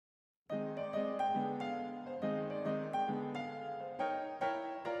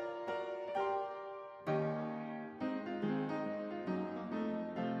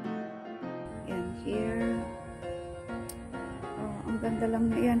here. Ang ganda lang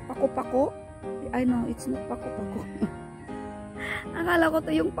na yan. Pako-pako. I know, it's not pako-pako. Akala ko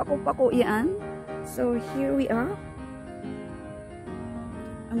to yung pako-pako yan. So, here we are.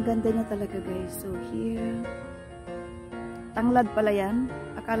 Ang ganda niya talaga, guys. So, here. Tanglad pala yan.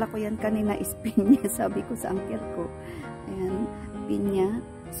 Akala ko yan kanina is pinya. Sabi ko sa uncle ko. Ayan, pinya.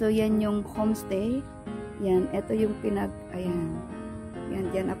 So, yan yung homestay. Yan, ito yung ayan. Yan,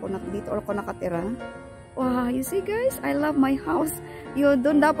 dyan ako, dito ako nakatira. Wow, you see guys, I love my house.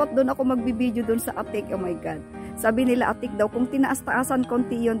 Dapat doon ako magbibideo doon sa attic. Oh my God. Sabi nila attic daw, kung tinaas-taasan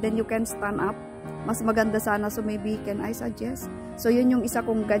konti yun, then you can stand up. Mas maganda sana, so maybe can I suggest? So yun yung isa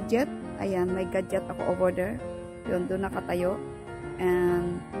kong gadget. Ayan, may gadget ako over there. Yun, doon nakatayo.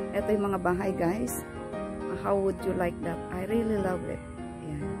 And ito yung mga bahay guys. How would you like that? I really love it.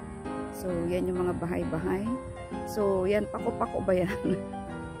 Ayan. So yan yung mga bahay-bahay. So yan, pako-pako ba yan?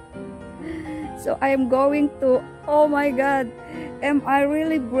 So I am going to, oh my God, am I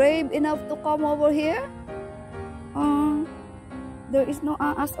really brave enough to come over here? There is no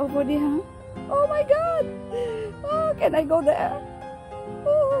aas over there, huh? Oh my God! Oh, can I go there?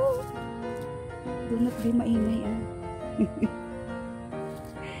 Oh. Do not be maingay, ah.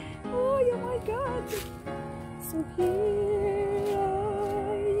 Oh my God! So here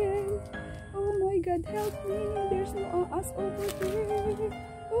I am. Oh my God, help me! There's no aas over there.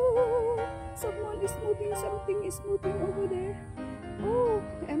 Oh, someone is moving. Something is moving over there. Oh,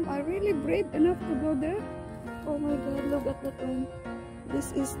 am I really brave enough to go there? Oh my God, look at that one.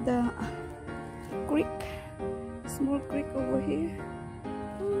 This is the creek, small creek over here.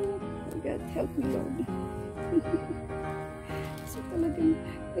 Oh my God, help me Lord. So talagang,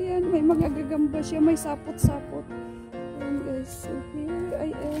 ayan, may mga gagamba siya, may sapot-sapot. Ayan guys, so here I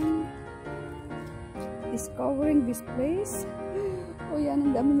am discovering this place. Oh yan,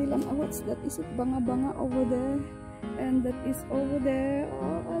 ang dami nilang what's that? Is it banga-banga over there? And that is over there.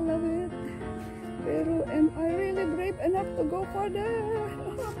 Oh, I love it. Pero am I really brave enough to go further?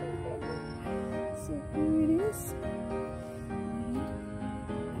 So here it is.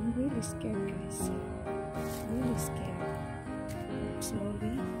 I'm really scared guys. Really scared.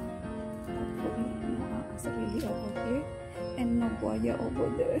 Slowly. Hopefully no aas really over here. And no buaya over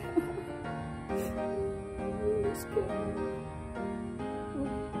there. I'm really scared. Oh,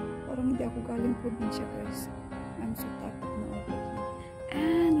 parang hindi ako galing probinsya guys. I'm so takot na over here.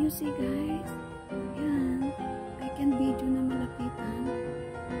 And you see guys. Yan, I can video na malapitan.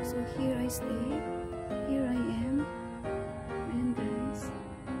 So here I stay. Here I am. And guys.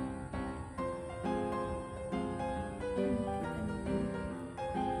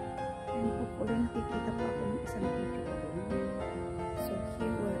 And hopefully nakikita pa ako ng isang video ko doon. So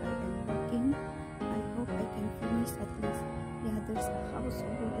here where I am walking. I hope I can finish at least. Yeah, there's a house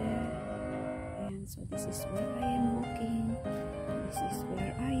over there. And so this is where I am walking. This is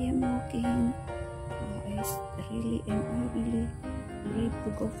where I am walking. I really brave to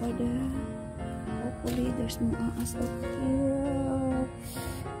go further. Hopefully there's no aas up here.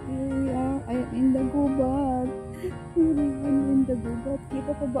 Here we are. I am in the gubat. I'm in the gubat.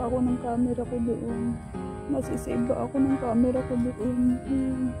 Kita pa ba ako ng camera ko doon? Masisave ba ako ng camera ko doon?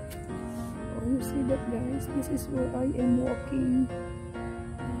 Oh, you see that guys? This is where I am walking.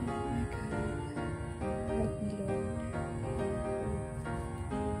 Oh my God. Help me Lord.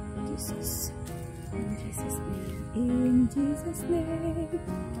 Jesus. In Jesus' name. In Jesus' name.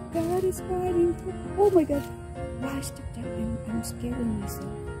 God is fighting for. Oh my God. Gosh, I'm scaring myself.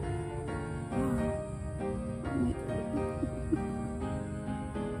 Wow. Oh my God.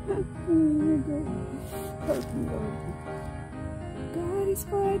 Oh my God. Help me Lord. God is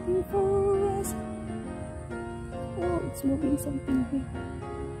fighting for us. Oh, it's moving something here.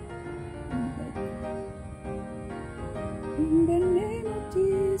 Oh my God. In the name of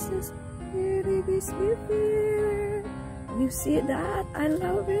Jesus. It is here. You see that? I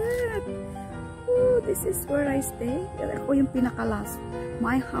love it. Oh, this is where I stay. Ako yung pinaka-last.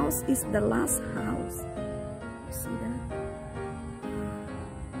 My house is the last house. You see that?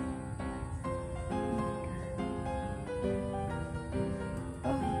 Oh my God.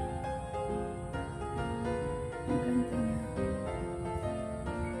 Oh. Ang ganda niya.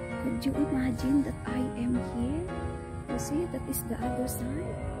 Could you imagine that I am here? You see, that is the other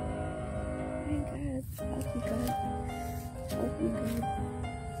side. Oh my God, help me God, help me God,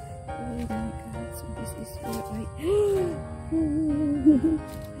 oh my God, so this is where I,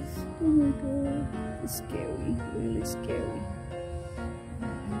 oh my God, it's scary, really scary,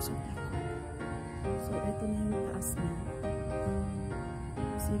 I'm so takot. So ito na yung taas na,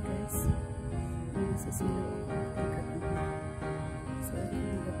 see guys, may nasisilaw ako ng tingkat na, so I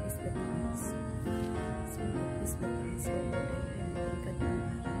think that is the taas. So, yung tingkad ng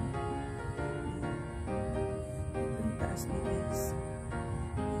araw. Itong taas na guys.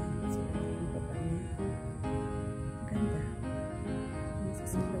 So, yung baba niya. Ganda.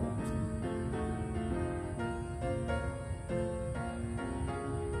 Masasilaw ako siya.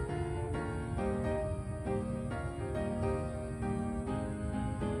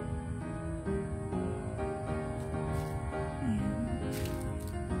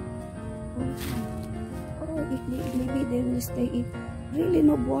 Maybe they will stay in. Really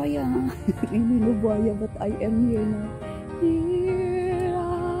no buaya. Really no buaya, but I am here now. Here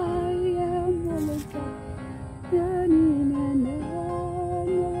I am, oh my God.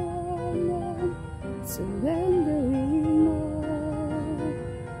 Surrendering all.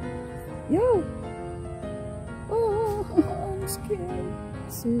 Yo! Oh, I'm scared.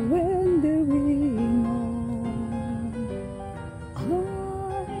 Surrendering all.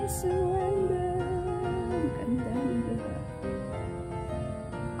 I surrender.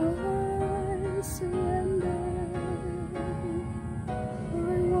 I surrender.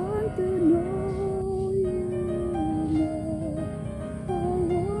 I want to know you more. I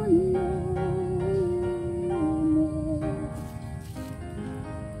want to know you more.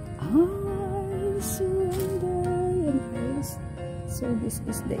 I surrender. And guys, so this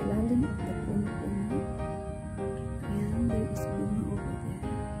is the ilalim of the puno-puno. And there is puno over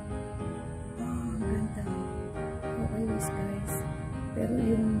there. Oh, ganda. Oh, I wish guys. Pero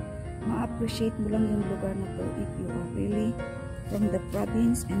yung ma-appreciate mo lang yung lugar na to if you are really from the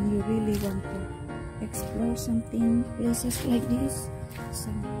province and you really want to explore something, places like this. So,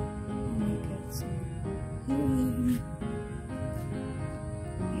 oh my God. So,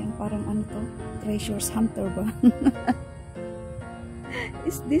 ayan, parang ano to? Treasures hunter ba?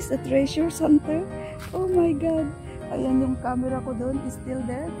 Is this a treasures hunter? Oh my God. Ayan, yung camera ko doon is still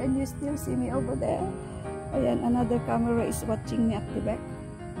there. Can you still see me over there? Ayan, another camera is watching me at the back.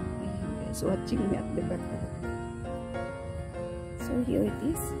 Ayan guys, watching me at the back. So here it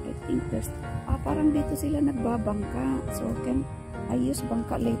is. I think there's, parang dito sila nagbabangka. So can I use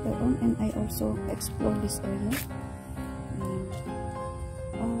bangka later on and I also explore this area.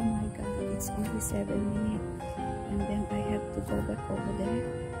 Oh my God, it's only 7 minutes. And then I have to go back over there.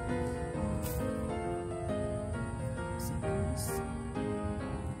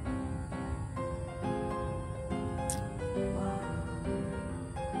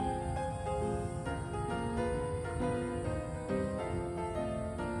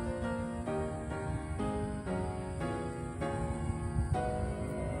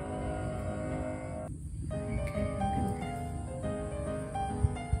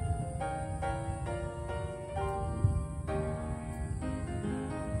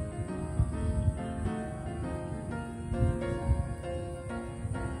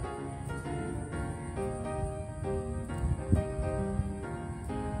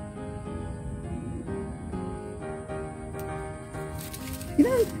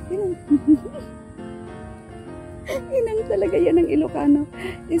 Inang talaga yan ang Ilocano.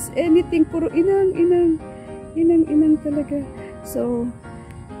 Is anything puro inang talaga. So,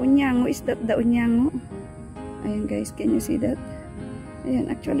 unyango, is that the unyango? Ayan guys, can you see that? Ayan,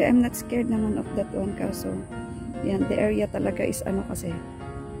 actually I'm not scared naman of that one kaso. Ayan, the area talaga is ano kasi.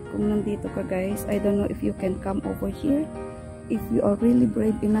 Kung nandito ka guys, I don't know if you can come over here. If you are really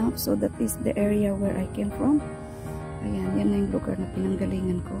brave enough, so that is the area where I came from. Ayan, yan na yung lugar na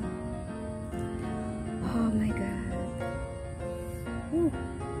pinanggalingan ko. Oh my God. Oh,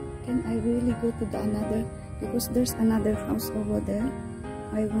 can I really go to the another? Because there's another house over there.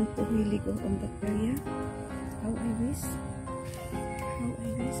 I want to really go on that area. How I wish. How I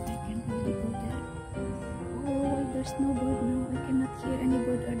wish I can really go there. Oh, there's no bird now. I cannot hear any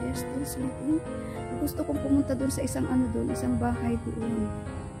bird. Are they still sleeping? Gusto kong pumunta doon sa isang ano doon, isang bahay doon.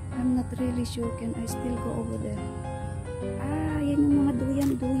 I'm not really sure. Can I still go over there? Ah, yan yung mga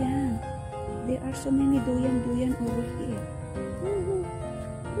duyan-duyan. There are so many duyan-duyan over here.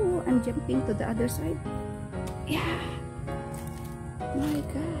 Oh, I'm jumping to the other side. Yeah. My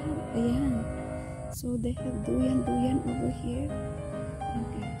God. Ayan. So, they have duyan-duyan over here. And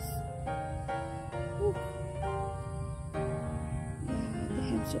guys. Oh. Yeah, they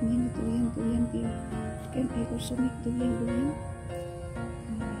have so many duyan-duyan here. Can I also make duyan-duyan?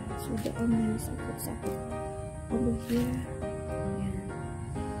 So, there are many sakot-sakot over here. Ayan.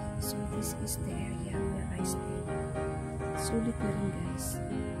 So, this is the area where I stay. Sulit na rin guys.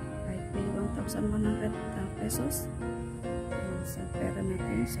 I pay 1,100 pesos. Sa pera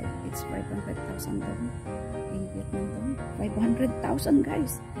natin. So, it's 500,000 doon. In Vietnam doon. 500,000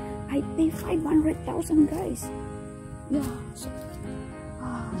 guys. I pay 500,000 guys. Yeah. So,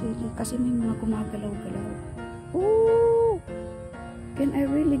 really. Kasi may mga gumagalaw-galaw. Oh, can I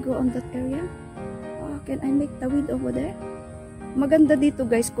really go on that area? Can I make tawid over there? Maganda dito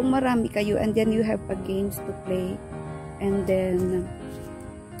guys kung marami kayo and then you have a games to play and then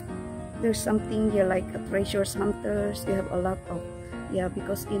there's something here like a treasures hunters. You have a lot of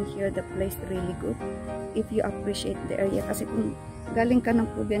because in here the place really good if you appreciate the area kasi kung galing ka ng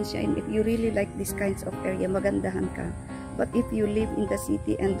probinsya and if you really like these kinds of area magandahan ka. But if you live in the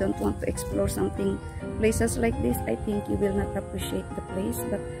city and don't want to explore something, places like this, I think you will not appreciate the place.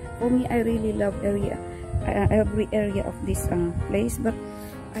 But for me, I really love every area of this place. But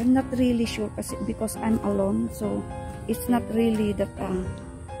I'm not really sure because I'm alone. So it's not really that,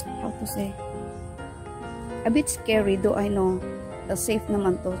 how to say, a bit scary. Though I know the safe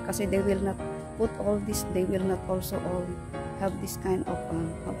naman to kasi they will not put all this, they will not also all have this kind of,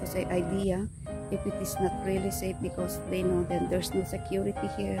 how to say, idea. If it is not really safe because they know then there's no security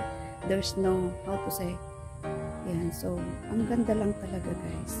here, there's no, how to say, so ang ganda lang talaga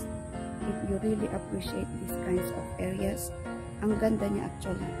guys. If you really appreciate these kinds of areas, ang ganda niya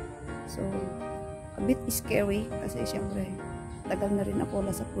actually. So a bit scary kasi syempre tagal na rin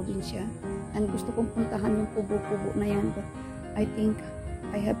ako sa probinsya and gusto kong puntahan yung kubo-kubo na yan, but I think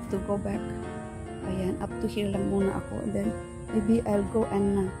I have to go back. Up to here lang muna ako and then maybe I'll go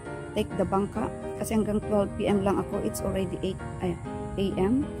and take the bangka kasi hanggang 12 PM lang ako. It's already 8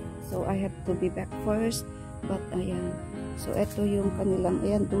 AM. So I have to be back first. But so ito yung kanilang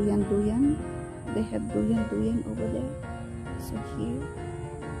duyan. They have duyan over there. So here,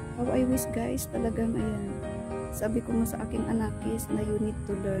 how I wish guys talagang sabi ko nga sa aking anakis na you need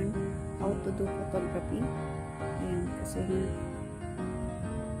to learn how to do photography. Kasi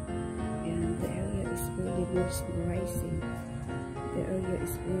the area is really mesmerizing. The area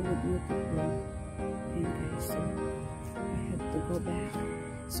is really beautiful. And guys, so I have to go back.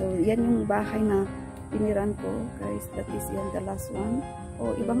 So yan yung bahay na tiniran ko guys. That is the last one.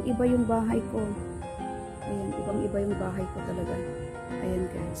 Ibang-iba yung bahay ko. Ibang-iba yung bahay ko talaga.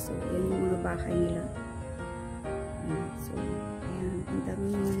 Guys, so yan yung mga bahay nila. So ang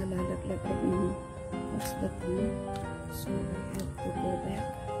dami mga nalalaglag ng what's that one? So I have to go back.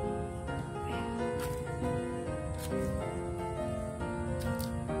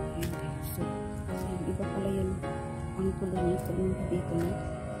 Iba pala yung pangkulo nito dito.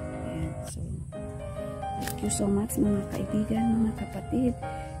 So thank you so much mga kaibigan, mga kapatid.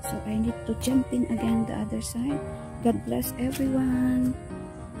 So I need to jump in again the other side. God bless everyone.